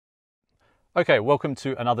Okay, welcome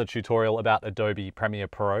to another tutorial about Adobe Premiere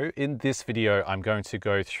Pro. In this video, I'm going to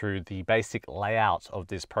go through the basic layout of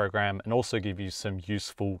this program and also give you some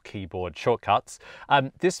useful keyboard shortcuts.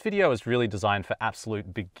 This video is really designed for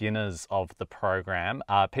absolute beginners of the program,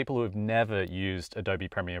 people who have never used Adobe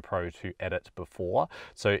Premiere Pro to edit before.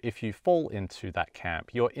 So if you fall into that camp,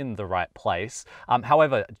 you're in the right place.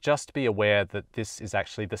 However, just be aware that this is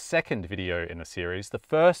actually the second video in a series. The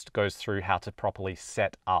first goes through how to properly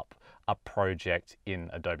set up a project in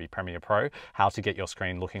Adobe Premiere Pro, how to get your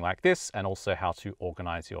screen looking like this, and also how to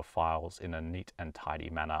organize your files in a neat and tidy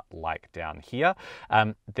manner like down here.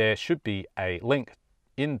 There should be a link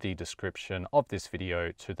in the description of this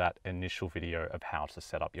video to that initial video of how to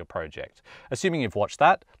set up your project. Assuming you've watched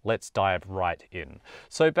that, let's dive right in.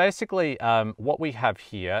 So basically what we have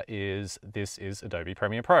here is, this is Adobe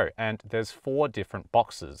Premiere Pro, and there's four different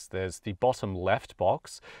boxes. There's the bottom left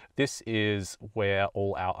box. This is where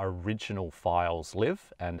all our original files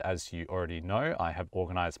live, and as you already know, I have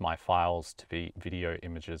organized my files to be video,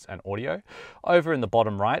 images, and audio. Over in the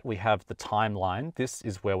bottom right, we have the timeline. This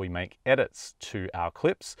is where we make edits to our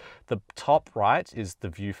clips. The top right is the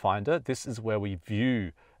viewfinder. This is where we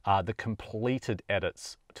view the completed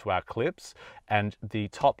edits to our clips. And the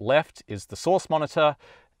top left is the source monitor.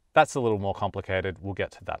 That's a little more complicated. We'll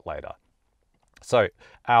get to that later. So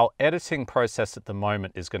our editing process at the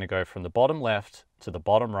moment is going to go from the bottom left to the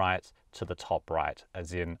bottom right to the top right,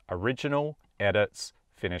 as in original, edits,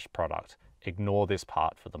 finished product. Ignore this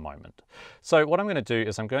part for the moment. So what I'm going to do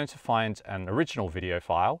is I'm going to find an original video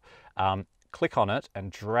file, click on it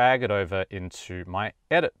and drag it over into my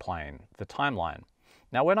edit plane, the timeline.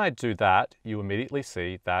 Now when I do that, you immediately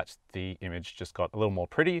see that the image just got a little more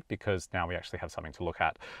pretty because now we actually have something to look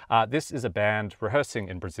at. This is a band rehearsing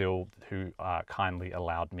in Brazil who kindly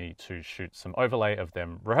allowed me to shoot some overlay of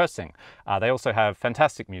them rehearsing. They also have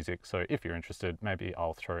fantastic music, so if you're interested, maybe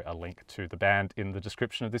I'll throw a link to the band in the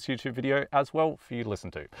description of this YouTube video as well for you to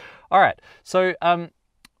listen to. All right, so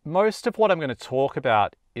most of what I'm going to talk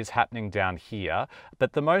about is happening down here,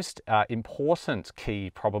 but the most important key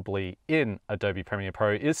probably in Adobe Premiere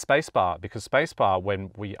Pro is spacebar, because spacebar,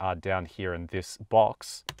 when we are down here in this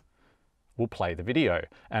box, will play the video.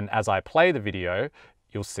 And as I play the video,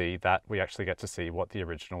 you'll see that we actually get to see what the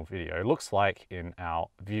original video looks like in our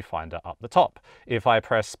viewfinder up the top. If I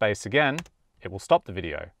press space again, it will stop the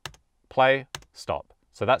video. Play, stop.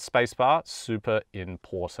 So that spacebar, super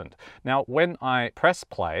important. Now, when I press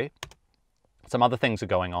play, some other things are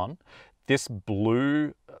going on. This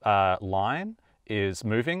blue line is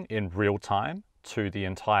moving in real time to the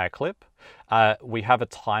entire clip. We have a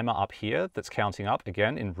timer up here that's counting up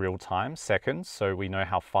again in real time, seconds, so we know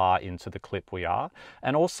how far into the clip we are.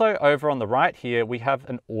 And also over on the right here, we have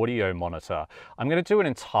an audio monitor. I'm going to do an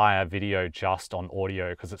entire video just on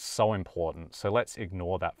audio because it's so important. So let's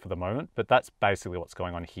ignore that for the moment, but that's basically what's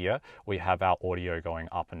going on here. We have our audio going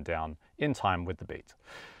up and down in time with the beat.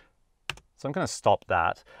 So I'm going to stop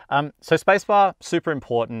that. So spacebar, super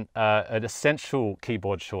important, an essential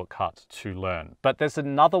keyboard shortcut to learn. But there's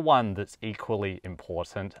another one that's equally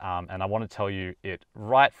important, and I want to tell you it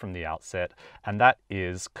right from the outset, and that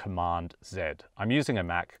is Command Z. I'm using a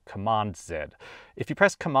Mac, Command Z. If you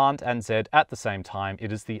press Command and Z at the same time,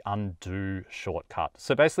 it is the undo shortcut.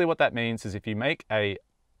 So basically what that means is if you make a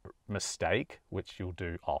mistake, which you'll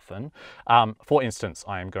do often, for instance,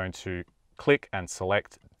 I am going to click and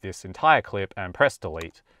select this entire clip and press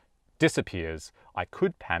delete, disappears. I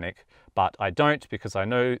could panic, but I don't because I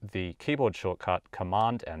know the keyboard shortcut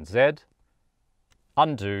Command and Z,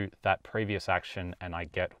 undo that previous action, and I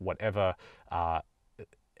get whatever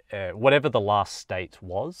the last state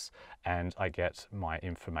was, and I get my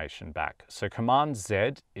information back. So Command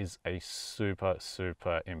Z is a super,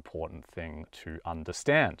 super important thing to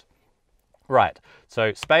understand. Right,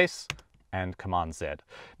 so space and Command Z.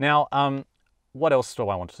 Now, what else do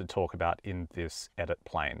I want to talk about in this edit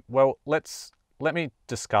plane? Well, let me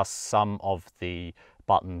discuss some of the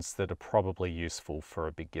buttons that are probably useful for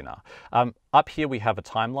a beginner. Up here we have a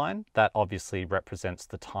timeline that obviously represents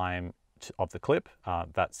the time of the clip.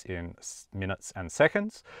 That's in minutes and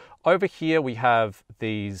seconds. Over here we have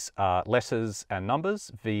these letters and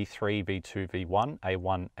numbers, V3, V2, V1,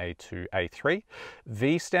 A1, A2, A3.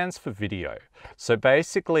 V stands for video. So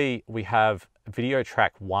basically we have video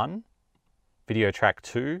track 1, video track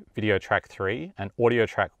 2, video track 3, and audio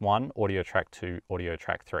track 1, audio track 2, audio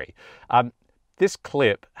track 3. This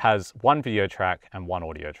clip has one video track and one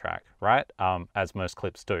audio track, right? As most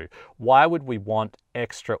clips do. Why would we want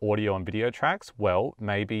extra audio and video tracks? Well,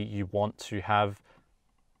 maybe you want to have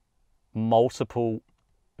multiple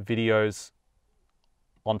videos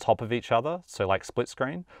on top of each other, so like split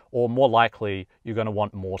screen, or more likely you're going to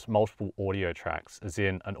want multiple audio tracks, as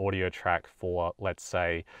in an audio track for, let's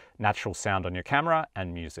say, natural sound on your camera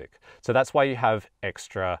and music. So that's why you have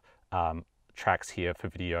extra tracks here for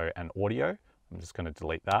video and audio. I'm just going to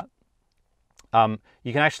delete that.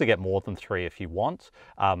 You can actually get more than 3 if you want,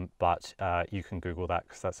 but you can Google that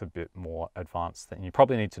because that's a bit more advanced than you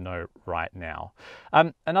probably need to know right now.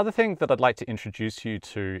 Another thing that I'd like to introduce you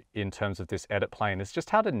to in terms of this edit plane is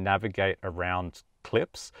just how to navigate around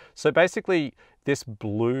clips. So basically this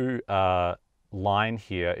blue line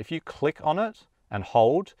here, if you click on it and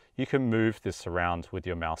hold, you can move this around with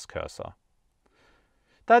your mouse cursor.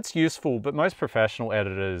 That's useful, but most professional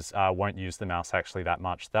editors won't use the mouse actually that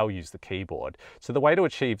much. They'll use the keyboard. So the way to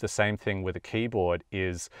achieve the same thing with a keyboard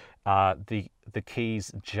is the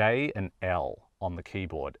keys J and L on the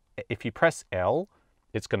keyboard. If you press L,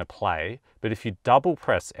 it's going to play, but if you double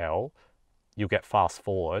press L, you'll get fast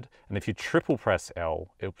forward, and if you triple press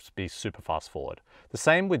L, it'll be super fast forward. The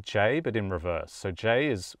same with J, but in reverse. So J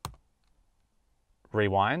is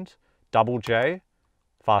rewind, double J,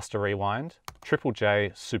 faster rewind, triple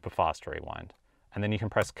J, super fast rewind. And then you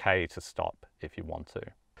can press K to stop if you want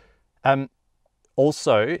to.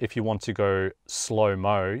 Also, if you want to go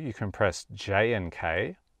slow-mo, you can press J and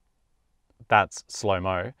K. That's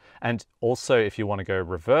slow-mo. And also, if you want to go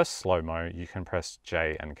reverse slow-mo, you can press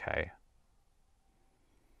J and K.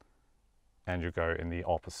 And you go in the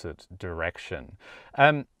opposite direction.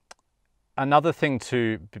 Another thing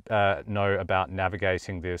to know about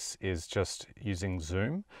navigating this is just using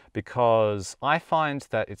zoom, because I find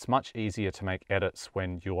that it's much easier to make edits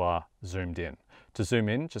when you are zoomed in. To zoom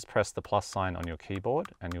in, just press the plus sign on your keyboard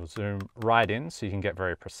and you'll zoom right in so you can get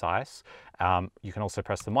very precise. You can also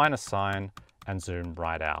press the minus sign and zoom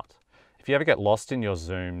right out. If you ever get lost in your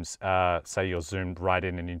zooms, say you're zoomed right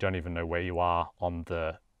in and you don't even know where you are on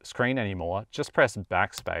the screen anymore, just press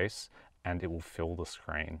backspace and it will fill the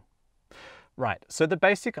screen. Right, so the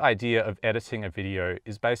basic idea of editing a video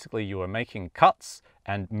is basically you are making cuts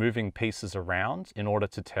and moving pieces around in order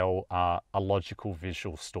to tell a logical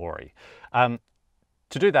visual story.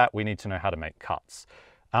 To do that, we need to know how to make cuts.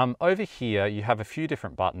 Over here, you have a few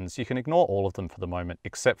different buttons. You can ignore all of them for the moment,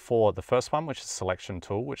 except for the first one, which is Selection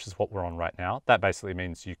Tool, which is what we're on right now. That basically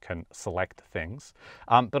means you can select things.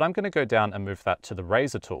 But I'm going to go down and move that to the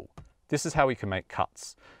Razor Tool. This is how we can make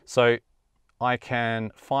cuts. So I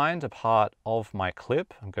can find a part of my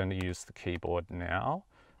clip. I'm going to use the keyboard now.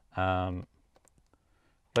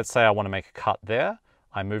 Let's say I want to make a cut there.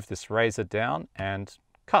 I move this razor down and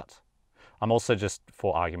cut. I'm also, just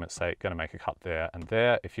for argument's sake, going to make a cut there and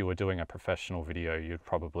there. If you were doing a professional video, you'd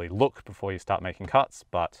probably look before you start making cuts,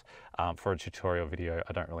 but for a tutorial video,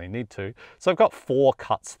 I don't really need to. So I've got 4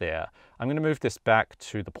 cuts there. I'm going to move this back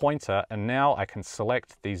to the pointer, and now I can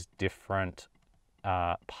select these different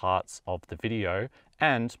parts of the video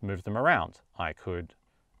and move them around. I could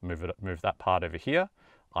move that part over here.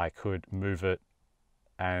 I could move it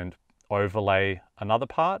and overlay another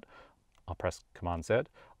part. I'll press Command Z.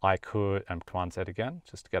 I could, and Command Z again,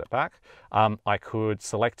 just to get it back. I could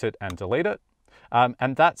select it and delete it.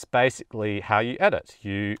 And that's basically how you edit.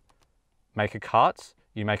 You make a cut,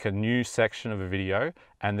 you make a new section of a video,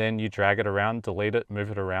 and then you drag it around, delete it, move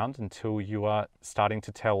it around until you are starting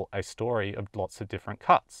to tell a story of lots of different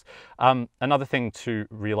cuts. Another thing to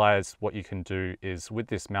realize what you can do is with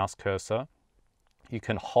this mouse cursor, you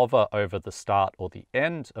can hover over the start or the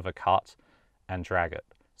end of a cut and drag it.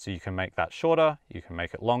 So you can make that shorter, you can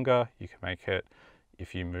make it longer, you can make it,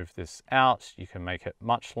 if you move this out, you can make it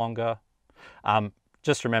much longer.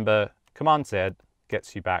 Just remember, Command Z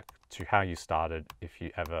gets you back to how you started if you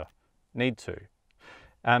ever need to.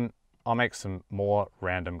 I'll make some more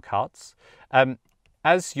random cuts.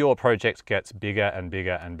 As your project gets bigger and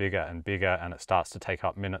bigger and bigger and bigger and it starts to take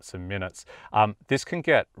up minutes and minutes, this can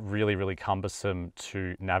get really, really cumbersome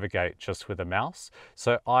to navigate just with a mouse.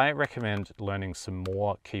 So I recommend learning some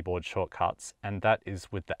more keyboard shortcuts, and that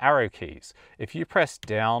is with the arrow keys. If you press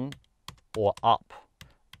down or up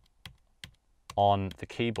on the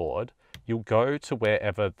keyboard, you'll go to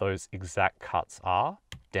wherever those exact cuts are.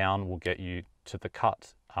 Down will get you to the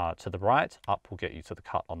cut to the right, up will get you to the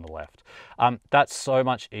cut on the left. That's so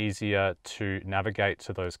much easier to navigate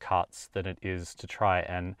to those cuts than it is to try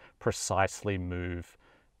and precisely move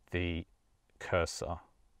the cursor.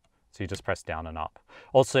 So you just press down and up.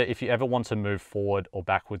 Also, if you ever want to move forward or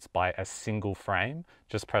backwards by a single frame,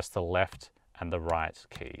 just press the left and the right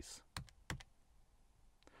keys.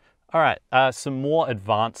 All right, some more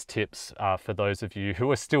advanced tips for those of you who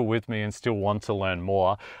are still with me and still want to learn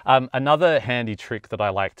more. Another handy trick that I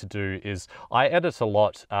like to do is I edit a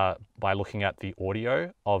lot by looking at the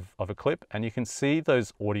audio of a clip, and you can see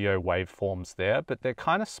those audio waveforms there, but they're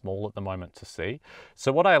kind of small at the moment to see.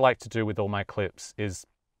 So what I like to do with all my clips is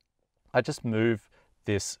I just move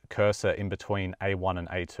this cursor in between A1 and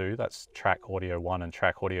A2, that's track audio 1 and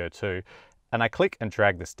track audio 2, and I click and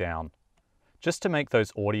drag this down, just to make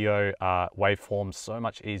those audio waveforms so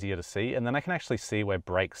much easier to see. And then I can actually see where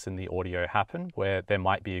breaks in the audio happen, where there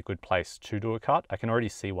might be a good place to do a cut. I can already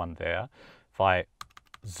see one there. If I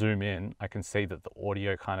zoom in, I can see that the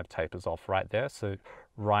audio kind of tapers off right there. So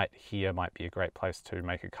right here might be a great place to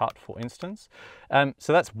make a cut, for instance.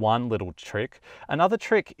 So that's one little trick. Another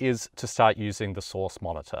trick is to start using the source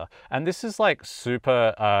monitor. And this is like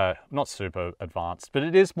super, not super advanced, but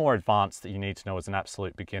it is more advanced that you need to know as an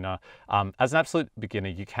absolute beginner. As an absolute beginner,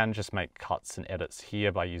 you can just make cuts and edits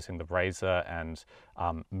here by using the razor and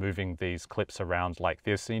moving these clips around like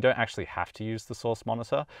this. And you don't actually have to use the source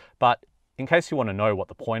monitor, but in case you want to know what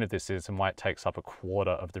the point of this is and why it takes up a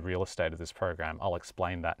quarter of the real estate of this program, I'll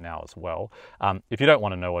explain that now as well. If you don't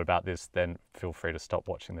want to know about this, then feel free to stop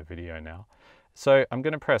watching the video now. So I'm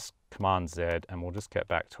going to press Command Z and we'll just get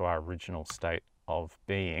back to our original state of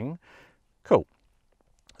being. Cool.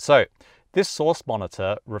 So this source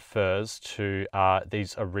monitor refers to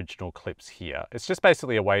these original clips here. It's just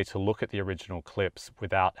basically a way to look at the original clips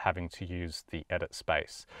without having to use the edit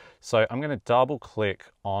space. So I'm going to double click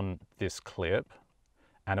on this clip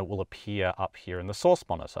and it will appear up here in the source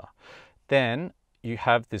monitor. Then you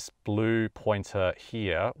have this blue pointer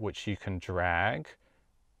here, which you can drag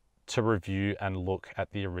to review and look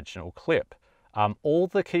at the original clip. All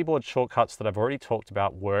the keyboard shortcuts that I've already talked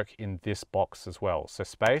about work in this box as well. So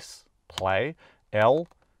space, play, L,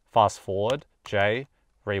 fast forward, J,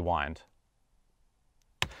 rewind.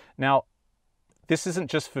 Now, this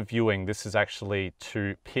isn't just for viewing, this is actually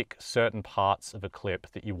to pick certain parts of a clip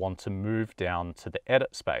that you want to move down to the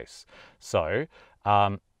edit space. So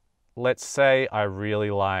let's say I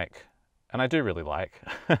really like, and I do really like,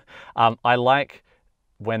 I like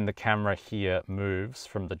when the camera here moves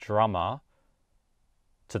from the drummer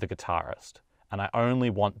to the guitarist, and I only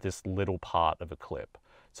want this little part of a clip.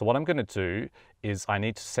 So what I'm going to do is I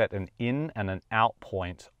need to set an in and an out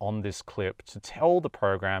point on this clip to tell the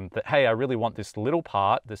program that, hey, I really want this little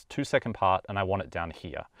part, this 2-second part, and I want it down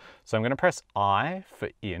here. So I'm going to press I for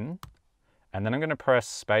in, and then I'm going to press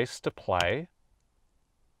space to play,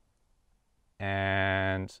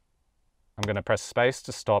 and I'm going to press space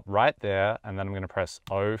to stop right there, and then I'm going to press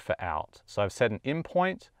O for out. So I've set an in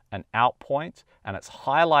point, an out point, and it's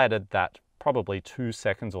highlighted that probably 2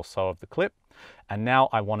 seconds or so of the clip. And now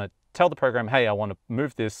I want to tell the program, hey, I want to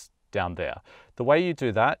move this down there. The way you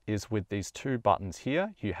do that is with these two buttons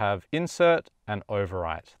here. You have insert and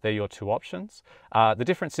overwrite. They're your two options. The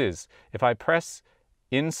difference is if I press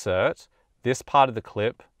insert, this part of the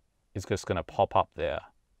clip is just going to pop up there.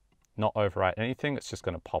 Not overwrite anything, it's just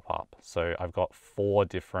going to pop up. So I've got 4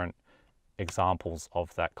 different examples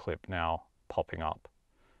of that clip now popping up,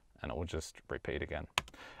 and it will just repeat again.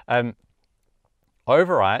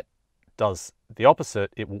 Overwrite does the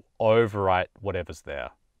opposite. It will overwrite whatever's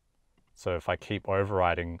there. So if I keep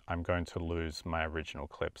overwriting, I'm going to lose my original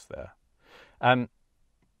clips there.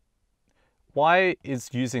 Why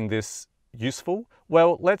is using this useful?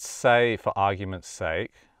 Well, let's say for argument's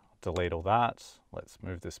sake, delete all that. Let's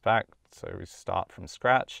move this back so we start from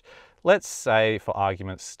scratch. Let's say for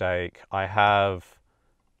argument's sake, I have,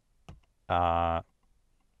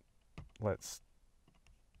 let's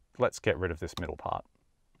get rid of this middle part.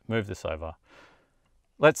 Move this over.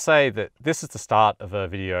 Let's say that this is the start of a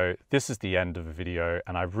video, this is the end of a video,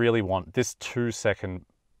 and I really want this 2-second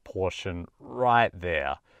portion right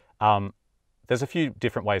there. There's a few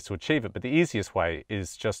different ways to achieve it, but the easiest way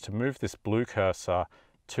is just to move this blue cursor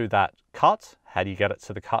to that cut. How do you get it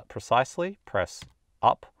to the cut precisely? Press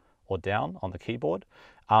up or down on the keyboard.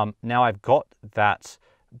 Now I've got that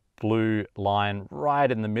blue line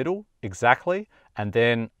right in the middle, exactly. And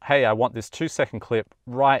then, hey, I want this 2-second clip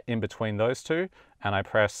right in between those two, and I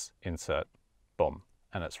press insert, boom,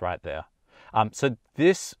 and it's right there. So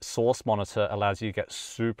this source monitor allows you to get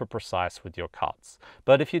super precise with your cuts.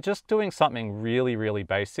 But if you're just doing something really, really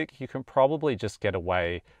basic, you can probably just get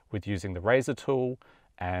away with using the razor tool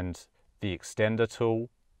and the extender tool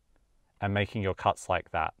and making your cuts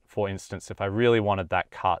like that. For instance, if I really wanted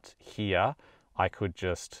that cut here, I could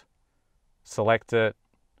just select it,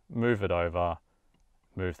 move it over,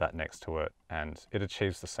 move that next to it, and it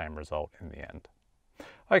achieves the same result in the end.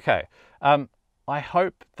 Okay, I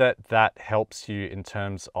hope that that helps you in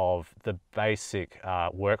terms of the basic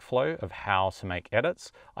workflow of how to make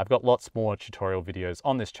edits. I've got lots more tutorial videos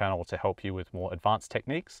on this channel to help you with more advanced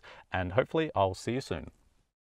techniques, and hopefully I'll see you soon.